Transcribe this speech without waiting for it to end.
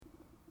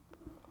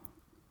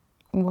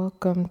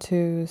Welcome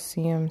to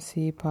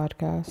CMC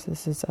Podcast.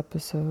 This is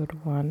episode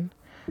 1.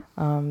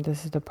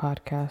 This is the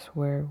podcast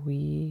where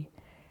we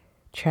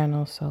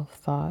channel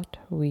self-thought.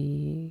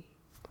 We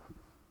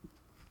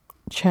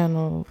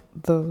channel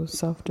those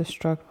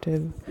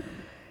self-destructive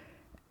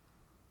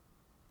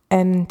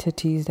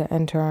entities that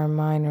enter our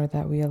mind or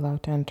that we allow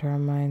to enter our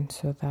mind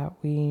so that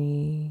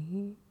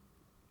we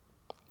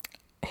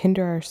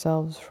hinder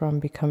ourselves from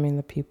becoming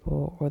the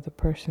people or the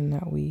person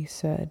that we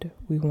said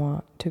we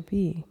want to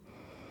be.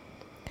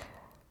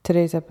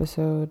 Today's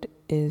episode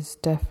is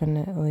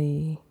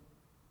definitely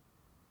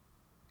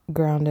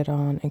grounded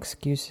on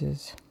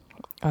excuses.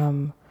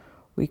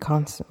 We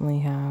constantly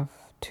have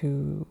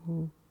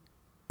to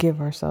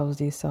give ourselves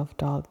these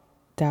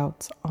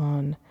self-doubts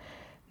on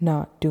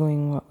not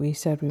doing what we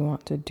said we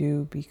want to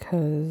do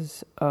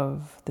because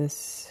of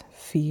this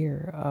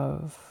fear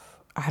of,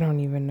 I don't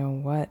even know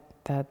what,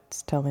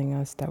 that's telling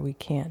us that we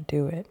can't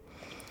do it.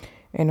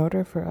 In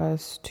order for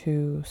us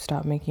to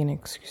stop making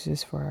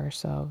excuses for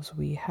ourselves,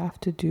 we have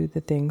to do the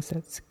things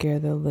that scare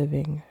the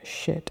living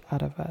shit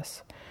out of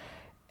us.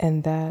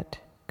 And that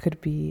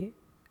could be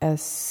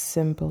as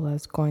simple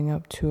as going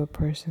up to a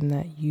person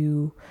that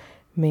you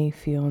may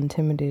feel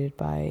intimidated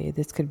by.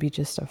 This could be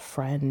just a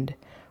friend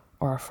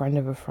or a friend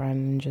of a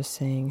friend and just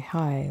saying,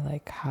 hi,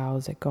 like,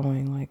 how's it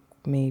going? Like,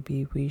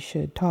 maybe we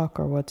should talk,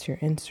 or what's your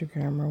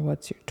Instagram, or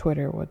what's your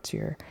Twitter, what's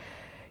your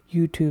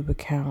YouTube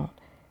account?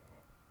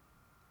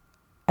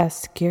 As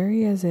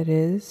scary as it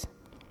is,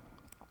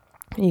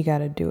 you got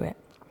to do it,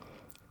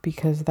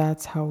 because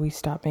that's how we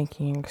stop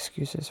making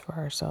excuses for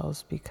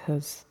ourselves,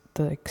 because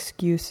the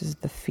excuse is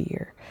the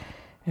fear.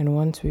 And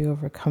once we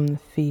overcome the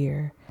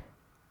fear,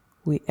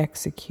 we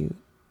execute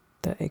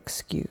the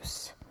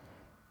excuse.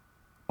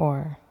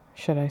 Or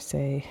should I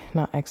say,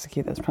 not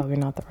execute, that's probably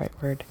not the right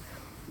word,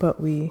 but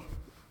we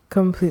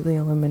completely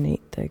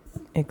eliminate the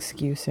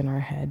excuse in our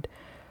head.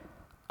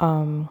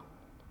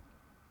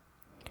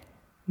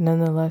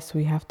 Nonetheless,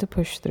 we have to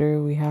push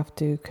through. We have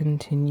to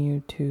continue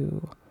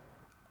to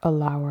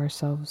allow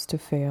ourselves to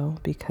fail,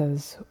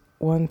 because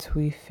once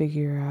we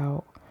figure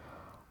out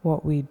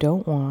what we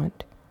don't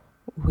want,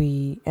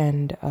 we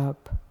end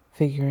up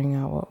figuring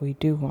out what we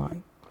do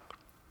want.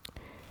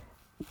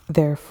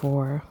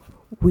 Therefore,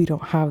 we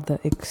don't have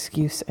the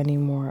excuse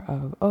anymore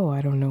of, oh,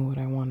 I don't know what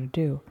I want to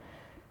do.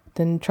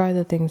 Then try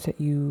the things that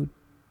you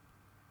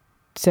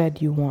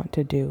said you want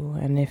to do.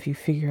 And if you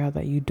figure out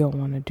that you don't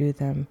want to do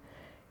them,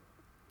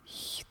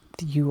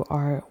 you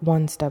are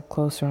one step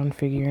closer on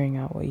figuring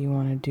out what you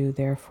want to do.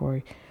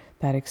 Therefore,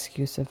 that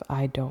excuse of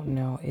I don't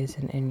know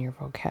isn't in your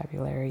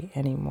vocabulary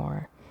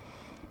anymore.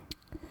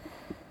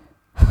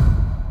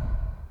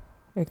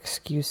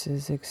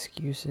 Excuses.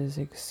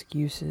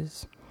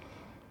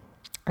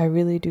 I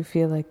really do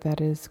feel like that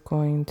is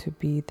going to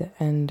be the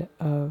end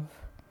of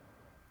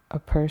a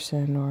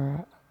person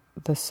or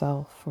the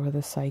self or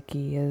the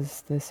psyche,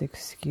 is this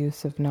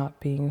excuse of not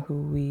being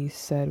who we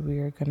said we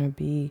are going to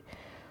be.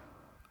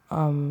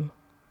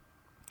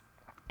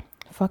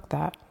 Fuck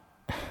that.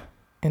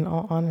 In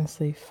all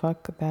honesty,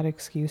 fuck that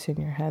excuse in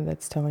your head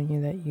that's telling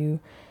you that you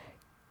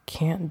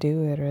can't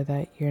do it, or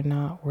that you're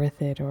not worth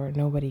it, or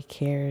nobody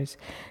cares.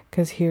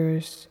 Because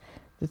here's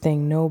the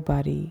thing,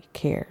 nobody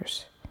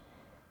cares.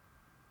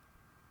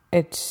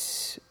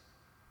 It's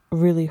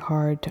really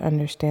hard to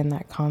understand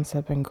that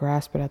concept and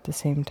grasp it at the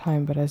same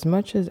time, but as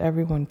much as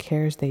everyone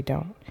cares, they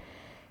don't.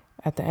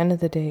 At the end of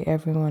the day,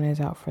 everyone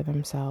is out for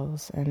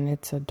themselves, and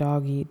it's a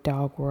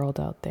dog-eat-dog world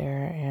out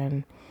there,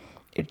 and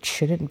it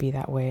shouldn't be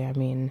that way. I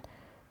mean,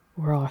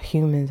 we're all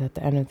humans at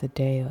the end of the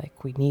day.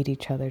 Like, we need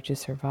each other to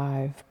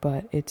survive,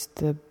 but it's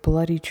the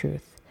bloody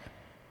truth.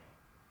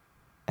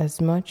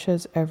 As much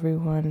as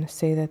everyone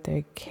say that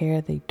they care,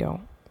 they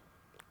don't.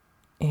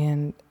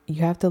 And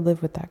you have to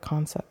live with that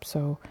concept.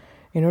 So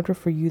in order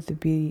for you to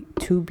be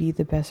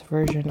the best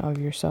version of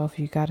yourself,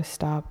 you got to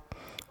stop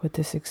with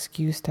this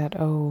excuse that,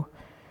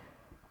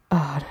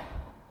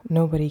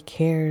 nobody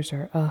cares,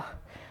 or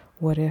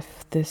what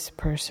if this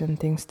person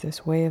thinks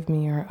this way of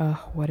me, or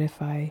what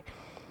if I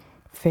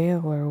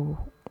fail, or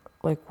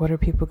like, what are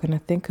people going to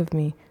think of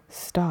me?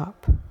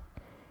 Stop.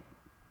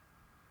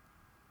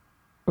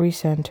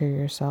 Recenter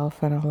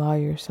yourself and allow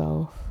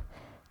yourself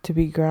to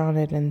be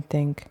grounded and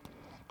think,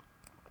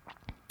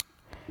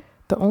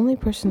 the only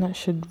person that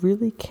should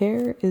really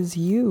care is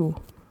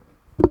you.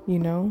 You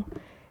know,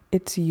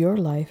 it's your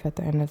life at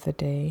the end of the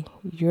day.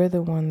 You're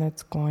the one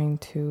that's going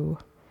to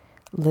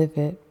live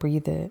it,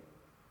 breathe it.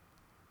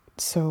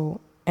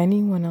 So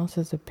anyone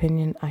else's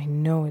opinion, I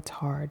know it's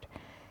hard,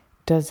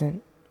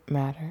 doesn't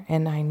matter.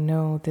 And I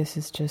know this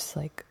is just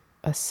like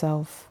a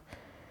self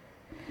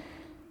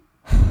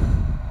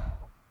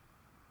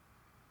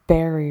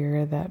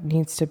barrier that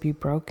needs to be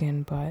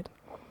broken, but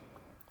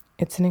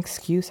it's an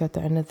excuse at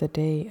the end of the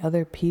day.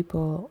 Other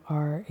people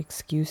are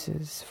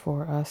excuses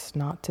for us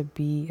not to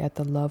be at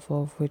the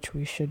level of which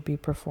we should be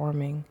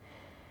performing.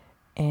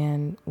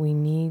 And we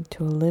need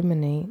to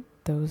eliminate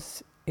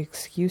those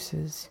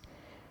excuses.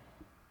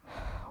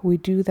 we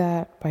do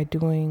that by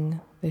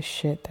doing the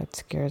shit that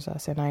scares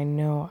us. And I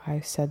know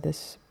I've said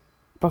this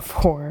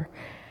before,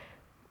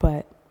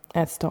 but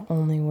that's the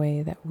only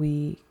way that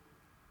we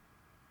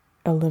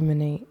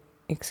eliminate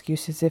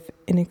excuses. If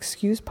an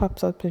excuse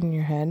pops up in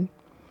your head,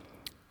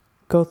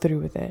 go through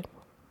with it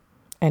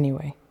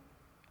anyway.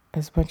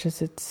 As much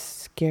as it's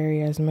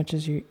scary, as much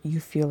as you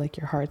feel like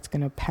your heart's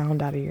going to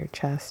pound out of your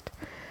chest.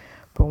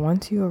 But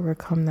once you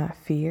overcome that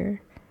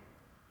fear,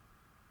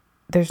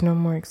 there's no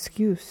more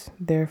excuse.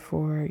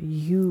 Therefore,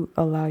 you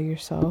allow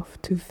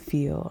yourself to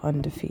feel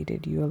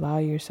undefeated. You allow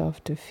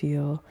yourself to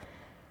feel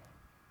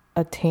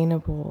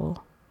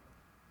attainable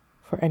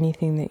for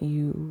anything that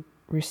you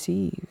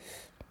receive.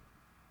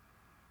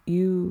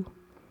 You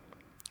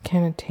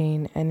can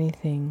attain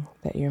anything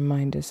that your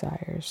mind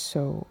desires.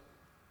 So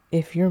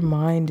if your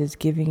mind is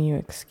giving you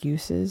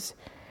excuses,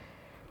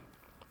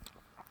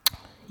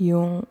 you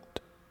won't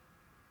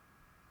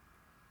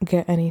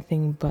get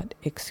anything but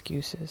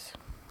excuses.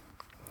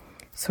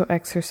 So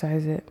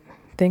exercise it.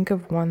 Think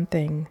of one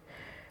thing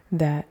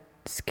that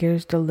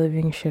scares the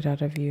living shit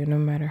out of you, no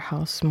matter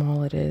how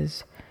small it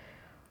is.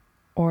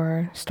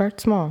 Or start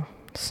small.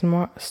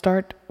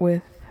 Start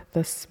with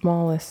the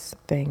smallest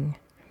thing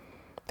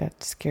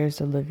that scares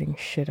the living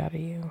shit out of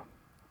you.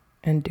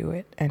 And do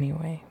it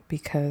anyway.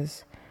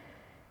 Because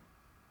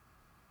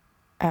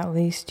at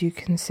least you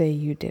can say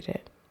you did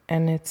it.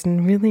 And it's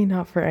really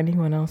not for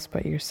anyone else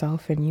but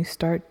yourself. And you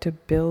start to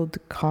build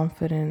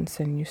confidence,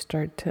 and you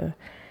start to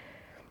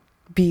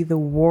be the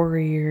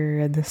warrior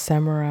and the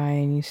samurai,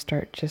 and you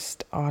start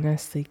just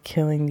honestly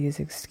killing these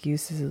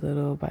excuses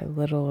little by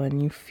little,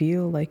 and you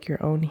feel like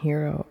your own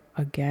hero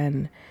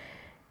again.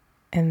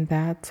 And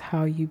that's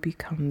how you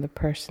become the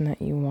person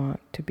that you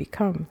want to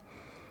become.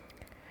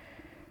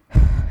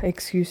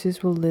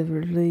 Excuses will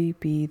literally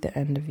be the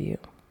end of you,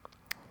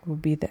 will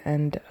be the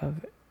end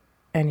of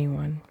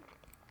anyone.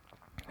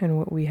 And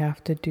what we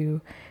have to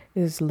do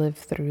is live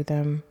through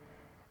them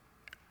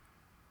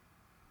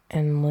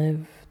and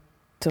live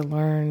to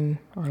learn,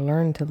 or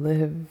learn to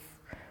live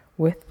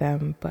with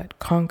them, but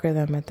conquer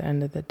them at the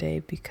end of the day,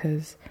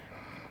 because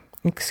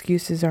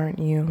excuses aren't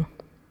you.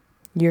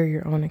 You're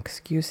your own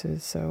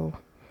excuses, so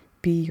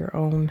be your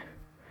own.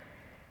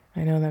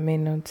 I know that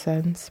made no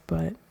sense,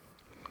 but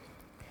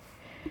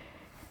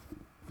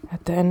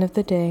at the end of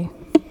the day,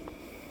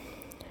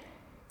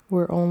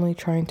 we're only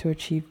trying to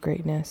achieve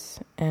greatness,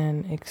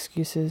 and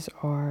excuses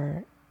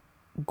are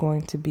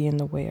going to be in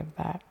the way of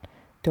that.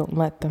 Don't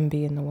let them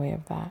be in the way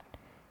of that.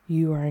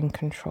 You are in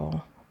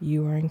control.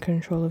 You are in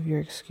control of your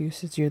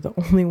excuses. You're the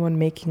only one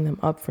making them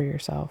up for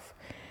yourself.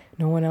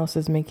 No one else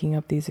is making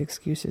up these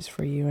excuses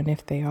for you. And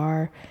if they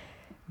are,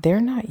 they're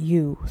not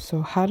you.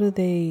 So how do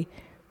they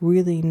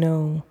really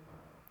know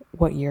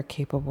what you're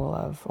capable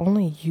of?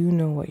 Only you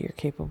know what you're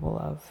capable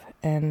of.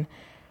 And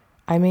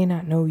I may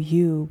not know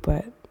you,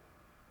 but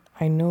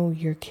I know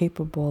you're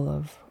capable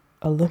of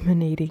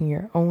eliminating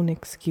your own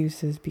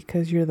excuses,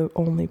 because you're the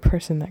only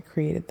person that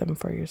created them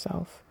for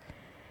yourself.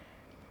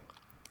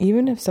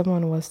 Even if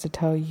someone was to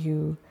tell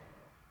you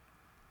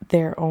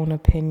their own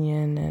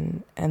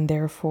opinion, and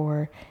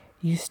therefore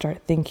you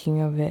start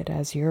thinking of it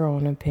as your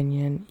own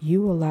opinion,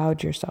 you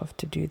allowed yourself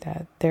to do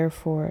that.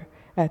 Therefore,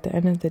 at the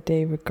end of the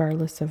day,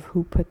 regardless of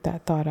who put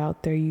that thought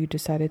out there, you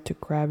decided to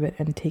grab it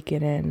and take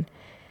it in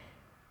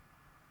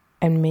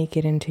and make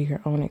it into your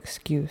own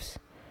excuse.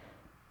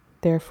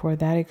 Therefore,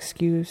 that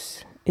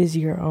excuse is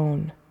your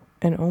own,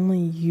 and only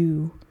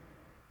you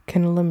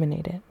can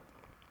eliminate it.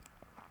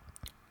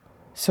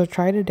 So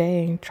try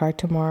today, try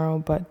tomorrow,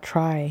 but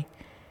try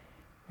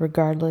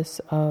regardless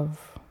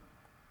of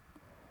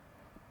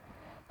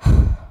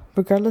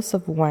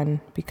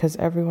when, because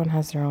everyone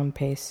has their own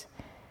pace.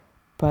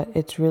 But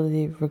it's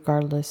really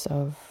regardless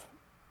of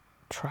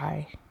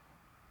try.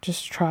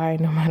 Just try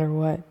no matter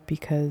what,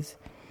 because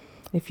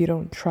if you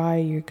don't try,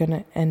 you're going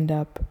to end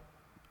up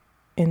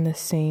in the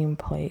same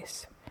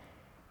place.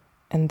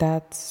 And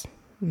that's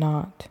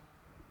not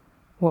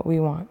what we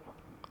want.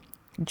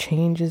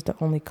 Change is the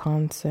only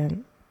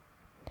constant.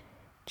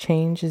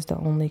 Change is the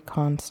only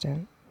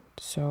constant.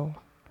 So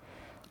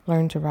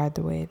learn to ride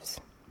the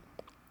waves.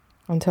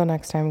 Until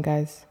next time,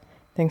 guys.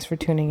 Thanks for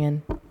tuning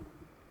in.